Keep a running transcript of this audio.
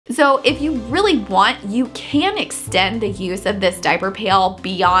So if you really want, you can extend the use of this diaper pail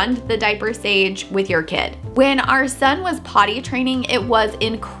beyond the diaper stage with your kid. When our son was potty training, it was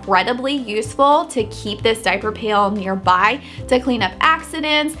incredibly useful to keep this diaper pail nearby to clean up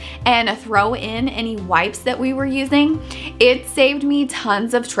accidents and throw in any wipes that we were using. It saved me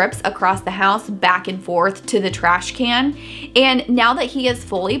tons of trips across the house back and forth to the trash can. And now that he is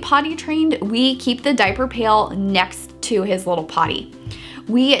fully potty trained, we keep the diaper pail next to his little potty.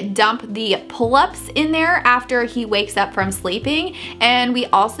 We dump the pull-ups in there after he wakes up from sleeping, and we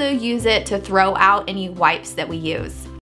also use it to throw out any wipes that we use.